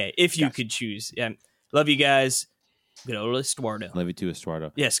you could choose. Yeah. Love you guys. Good old Estuardo. Love you too,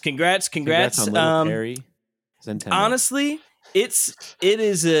 Estuardo. Yes. Congrats. on little Perry. Nintendo. Honestly, it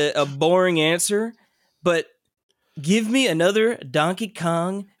is a boring answer, but give me another Donkey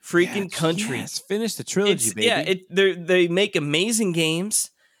Kong freaking country. Yes, finish the trilogy, baby. Yeah, they make amazing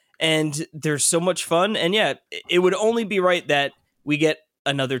games, and they're so much fun. And yeah, it would only be right that we get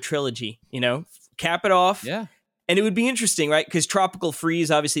another trilogy. You know, cap it off. Yeah. And it would be interesting, right? Because Tropical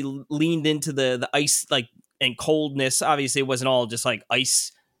Freeze obviously leaned into the ice and coldness. Obviously, it wasn't all just like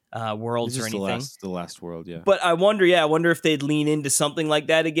ice worlds or anything. The last world, yeah. But I wonder if they'd lean into something like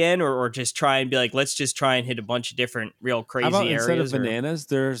that again, or just try and be like, let's just try and hit a bunch of different real crazy How about areas. instead of bananas,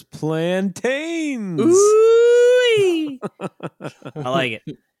 there's plantains. Ooh, I like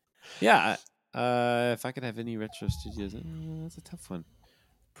it. Yeah. If I could have any retro studios, that's a tough one.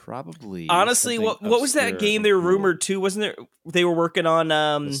 Probably. Honestly, what was that game they were rumored to? Wasn't there? They were working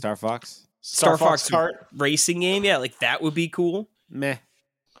on Star Fox. Star Fox Kart racing game. Yeah, like that would be cool. Meh.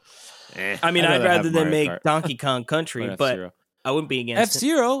 I mean, I'd rather than Mario make Kart. Donkey Kong Country, Or but F-Zero. I wouldn't be against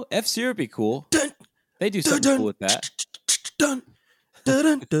F-Zero. F-Zero would be cool. They do something cool with that.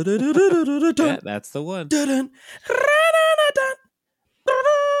 Yeah, that's the one.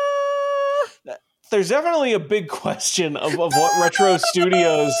 There's definitely a big question of what Retro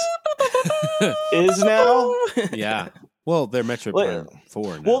Studios is now. Yeah. Well, they're Metroid Prime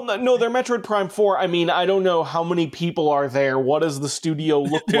 4 now. Well, no, they're Metroid Prime 4. I mean, I don't know how many people are there. What does the studio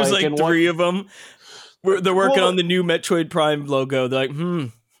look There's like? like and three of them. They're working Well, on the new Metroid Prime logo. They're like,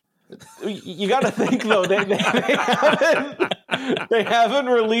 You got to think though, they haven't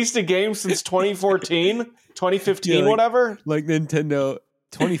released a game since 2014, 2015, Yeah, like- whatever. like Nintendo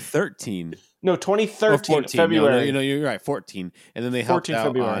 2013. No, Or 2013 14. February. No, you're right. 14. And then they helped 14 out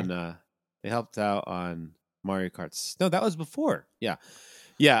February. on they helped out on Mario Kart. No, that was before. Yeah.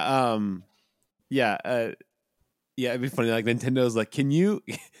 Yeah, it'd be funny. Like Nintendo's like,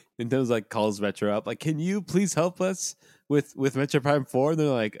 Nintendo's like calls Retro up, like, can you please help us with Metroid Prime 4? And they're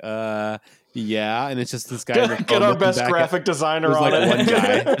like, yeah. And it's just this guy. in the Get phone our looking best back at- graphic designer There's on like it. one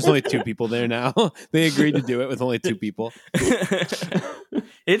guy. There's only 2 people there now. They agreed to do it with only 2 people.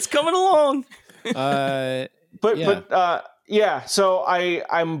 it's coming along. Yeah. So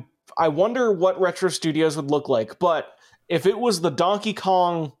I wonder what Retro Studios would look like. But if it was the Donkey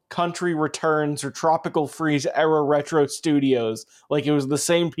Kong Country Returns or Tropical Freeze era Retro Studios, like it was the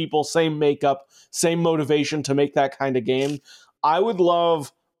same people, same makeup, same motivation to make that kind of game, I would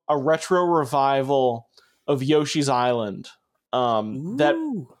love a retro revival of Yoshi's Island. That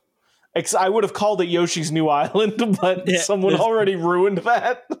I would have called it Yoshi's New Island, but Yeah, someone already ruined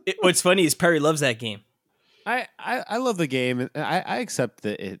that. What's funny is Perry loves that game. I love the game. And I accept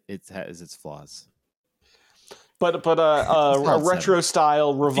that it has its flaws. But a retro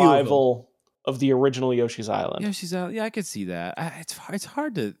style revival of the original Yoshi's Island. Yoshi's Island. Yeah, I could see that. It's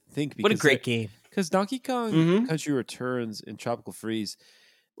hard to think because What a great game. Because Donkey Kong Mhm. Country Returns and Tropical Freeze,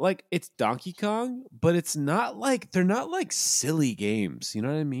 like it's Donkey Kong, but it's not like they're not like silly games. You know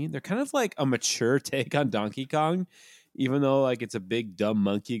what I mean? They're kind of like a mature take on Donkey Kong, even though like it's a big dumb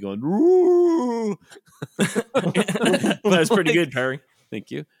monkey going. Woo! That's pretty good, Perry.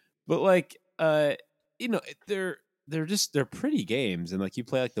 Thank you. But like, they're pretty games, and like you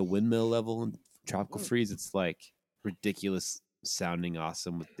play like the windmill level in Tropical Freeze, it's like ridiculous sounding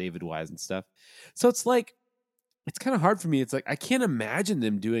awesome with David Wise and stuff. So it's like it's kind of hard for me. It's like I can't imagine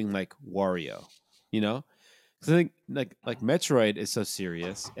them doing like Wario, you know? Because I think like Metroid is so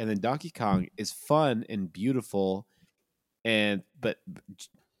serious, and then Donkey Kong is fun and beautiful but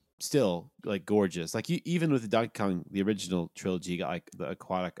still like gorgeous. Like even with the Donkey Kong, the original trilogy, you got like the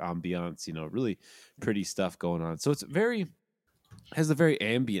aquatic ambiance, really pretty stuff going on. So it's has the very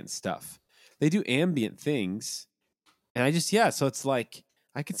ambient stuff. They do ambient things, and so it's like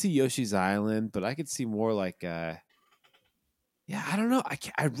I could see Yoshi's Island, but I could see more like I don't know.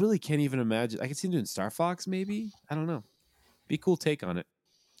 I really can't even imagine. I could see doing Star Fox maybe. I don't know. Be a cool take on it.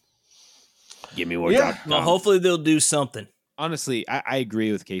 Give me more. Yeah. Well, hopefully they'll do something. Honestly, I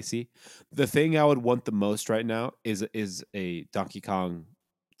agree with Casey. The thing I would want the most right now is a Donkey Kong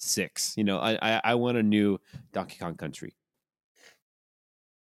 6. I want a new Donkey Kong Country.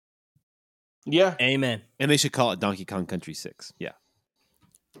 Yeah. Amen. And they should call it Donkey Kong Country 6. Yeah.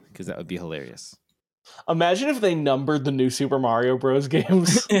 Because that would be hilarious. Imagine if they numbered the new Super Mario Bros.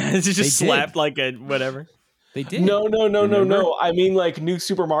 Games. It's They just did. slapped like a whatever. They did. No. Remember? I mean like new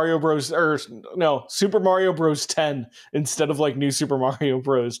Super Mario Bros. Super Mario Bros. 10 instead of like new Super Mario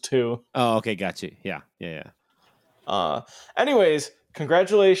Bros. 2. Oh, okay. Got you. Yeah. Anyways,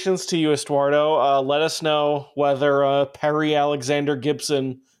 congratulations to you, Estuardo. Let us know whether Perry Alexander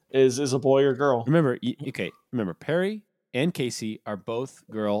Gibson is a boy or girl. Remember, Perry and Casey are both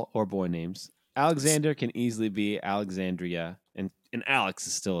girl or boy names. Alexander can easily be Alexandria, and Alex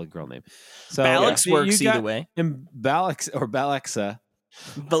is still a girl name. So Alex you works got- either way. And Balex or Balexa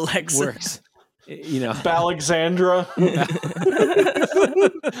Balexa. works. Balexandra.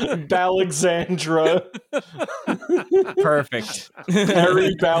 Balexandra. Perfect.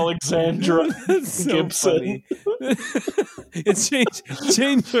 Perry Balexandra That's so Gibson. funny. It's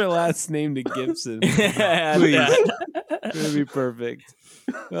change her last name to Gibson. Yeah. It'd be perfect.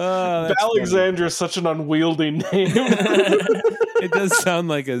 Oh, that's funny. Balexandra is such an unwieldy name. It does sound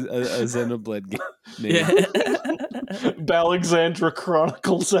like a Xenoblade name. Yeah. Balexandra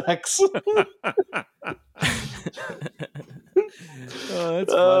Chronicles X. Oh,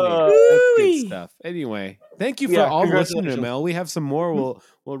 that's funny. That's good Woo-wee. stuff. Anyway, thank you for Yeah, all the listener congratulations. mail. We have some more.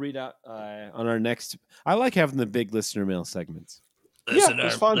 We'll read out on our next. I like having the big listener mail segments. Listener,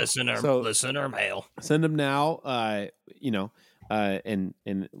 it's fun. listener mail. Send them now. And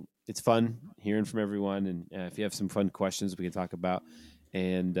it's fun hearing from everyone. And if you have some fun questions, we can talk about.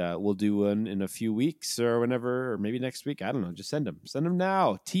 And we'll do one in a few weeks or whenever, or maybe next week. I don't know. Just send them. Send them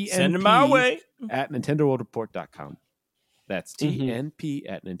now. TNP Send them our way. at NintendoWorldReport.com. That's Mhm. TNP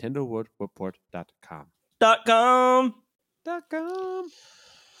at NintendoWorldReport.com. .com.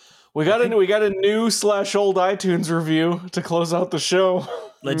 We got a new /old iTunes review to close out the show.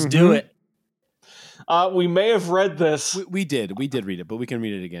 Let's do it. We may have read this. We did read it, but we can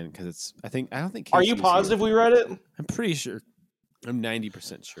read it again because I don't think. Are Casey you was positive here. we read it? I'm pretty sure. I'm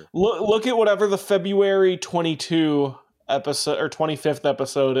 90% sure. Look at whatever the February 22 episode or 25th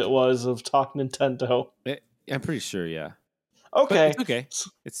episode it was of Talk Nintendo. I'm pretty sure, yeah. Okay. But it's okay.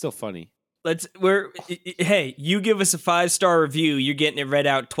 It's still funny. Hey, you give us a 5-star review, you're getting it read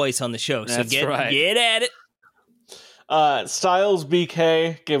out twice on the show. So That's get right. at it. Styles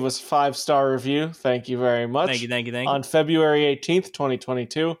BK gave us a 5-star review. Thank you very much. Thank you. On February 18th,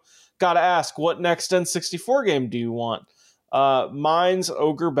 2022. Gotta ask, what next N64 game do you want? Mine's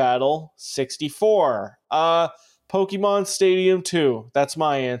Ogre Battle 64. Pokemon Stadium 2. That's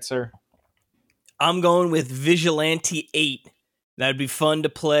my answer. I'm going with Vigilante 8. That'd be fun to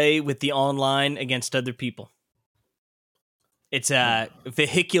play with the online against other people. It's a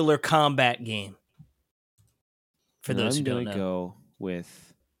vehicular combat game. For those who don't I'm know. gonna go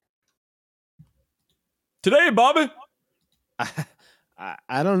with. Today, Bobby.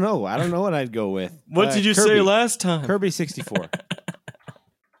 I don't know. I don't know what I'd go with. What did you say Kirby. last time? Kirby 64.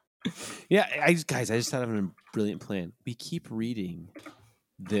 Yeah, I just thought of a brilliant plan. We keep reading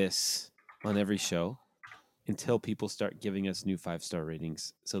this on every show until people start giving us new 5-star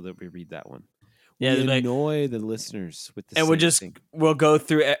ratings, so that we read that one. Yeah, we they're like- annoy the listeners with the and same thing. we'll go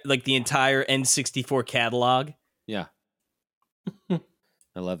through like the entire N64 catalog. Yeah, I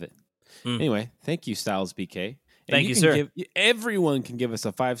love it. Mm. Anyway, thank you, Styles BK. And Thank you, can sir. Everyone can give us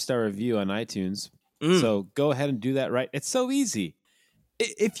a 5-star review on iTunes. Mm. So go ahead and do that right. It's so easy.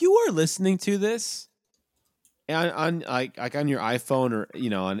 If you are listening to this on like on your iPhone or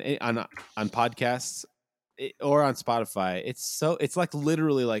on podcasts or on Spotify, it's like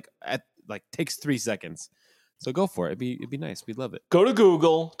literally like takes 3 seconds. So go for it. It'd be nice. We'd love it. Go to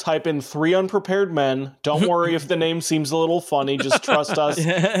Google, type in 3 Unprepared Men. Don't worry if the name seems a little funny. Just trust us.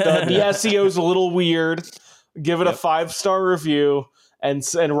 The SEO is a little weird. Give it a 5-star review and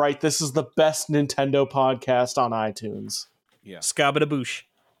write, "This is the best Nintendo podcast on iTunes." Yeah. Scabadaboosh.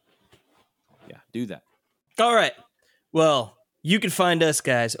 Yeah, do that. All right. Well, you can find us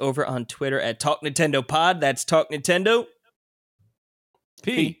guys over on Twitter at Talk Nintendo Pod. That's Talk Nintendo.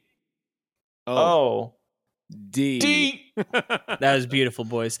 P. O. D. D. That was beautiful,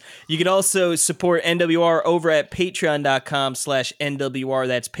 boys. You can also support NWR over at patreon.com/NWR.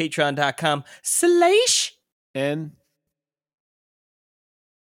 That's patreon.com/. N.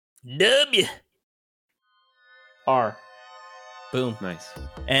 W. R. Boom. Nice.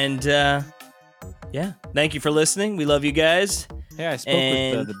 And yeah, thank you for listening. We love you guys. Hey, I spoke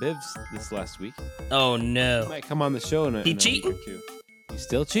And- with the Bivs this last week. Oh no. Might come on the show in a, He in a week cheating? or two. He's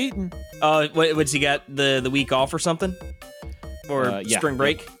still cheating. Oh, what's he got? The week off or something? Or Yeah. spring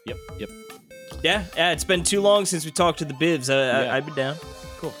break? Yep. Yeah, it's been too long since we talked to the Bivs. Yeah. I've been down.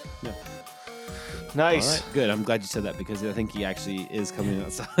 Cool. Yeah. Nice. All right. Good. I'm glad you said that because I think he actually is coming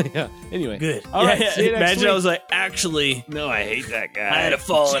outside. Yeah. Anyway. Good. All right. See you next Imagine week. I was like, actually, No, I hate that guy. I had a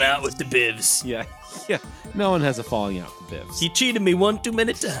falling out with the Bivs. Yeah. Yeah. No one has a falling out with Bivs. He cheated me one too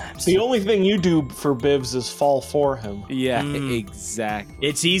many times. The only thing you do for Bivs is fall for him. Yeah. Mm. Exactly.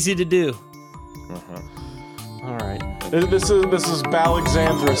 It's easy to do. Uh-huh. All right. This is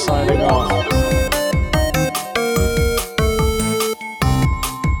Balexandra signing off.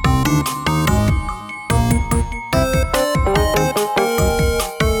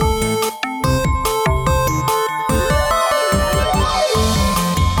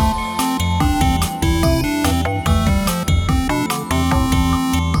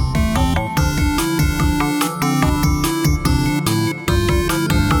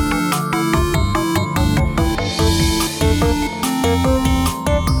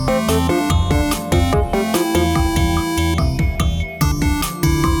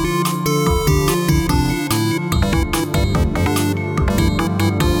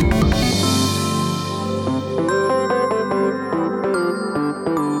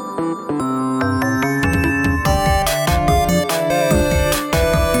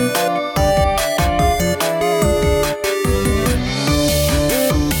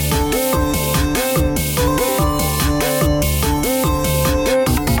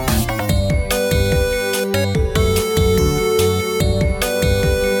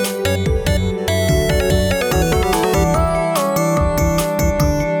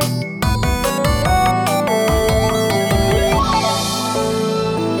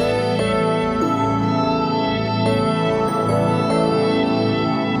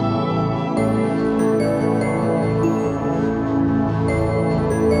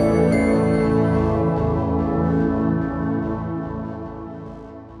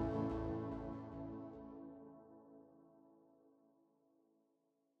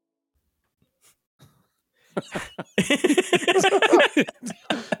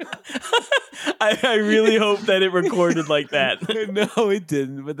 I really hope that it recorded like that. No, it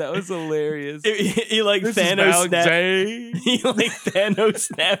didn't, but that was hilarious. He like This is Thanos snapped. Balexandra. He like Thanos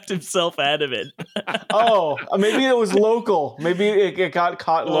snapped himself out of it. Oh, maybe it was local. Maybe it got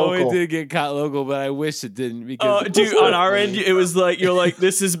caught Oh, local. it did get caught local, but I wish it didn't because Oh, dude, on our end, it was like you're like,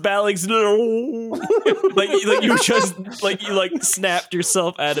 this is Balix. like you just like you like snapped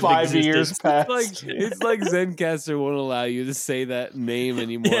yourself out of 5 years existence. past. it's like Zencaster won't allow you to say that name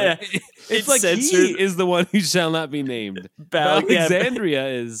anymore. Yeah, It's like censored. he is the one who shall not be named. Alexandria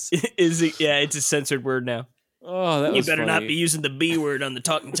is. Is it? Yeah, it's a censored word now. Oh, that You was better not funny. be using the B word on the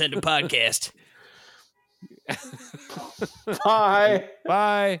Talk Nintendo podcast. Hi.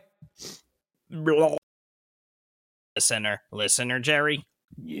 Bye. Listener, Jerry.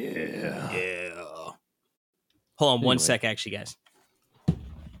 Yeah. Hold on one Anyway. sec, actually, guys.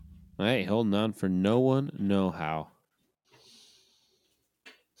 Hey, holding on for no one, no how.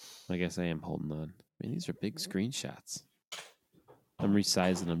 I guess I am holding on. I mean, these are big screenshots. I'm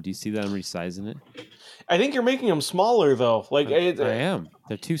resizing them. Do you see that I'm resizing it? I think you're making them smaller though. Like I am.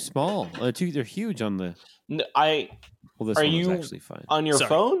 They're too small. They're huge on the. Well, this Are one you was actually fine. on your Sorry.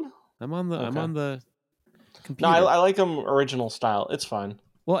 phone. I'm on the. I'm Okay. on the No, computer. I like them original style. It's fine.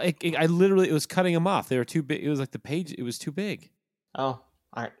 Well, I literally it was cutting them off. They were too big. It was like the page. It was too big. Oh, all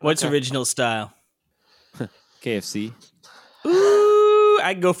right. What's okay. original style? KFC. Ooh,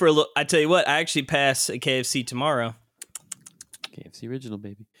 I can go for a little. I tell you what, I actually pass a KFC tomorrow. KFC original,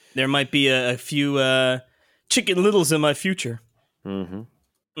 baby. There might be a few Chicken Littles in my future. Mm-hmm.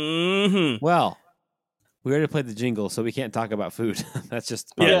 Mm-hmm. Well, we already played the jingle, so we can't talk about food. That's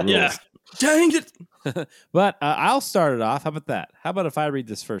just part of the Yeah. rules. Dang it. But I'll start it off. How about that? How about if I read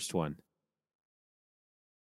this first one?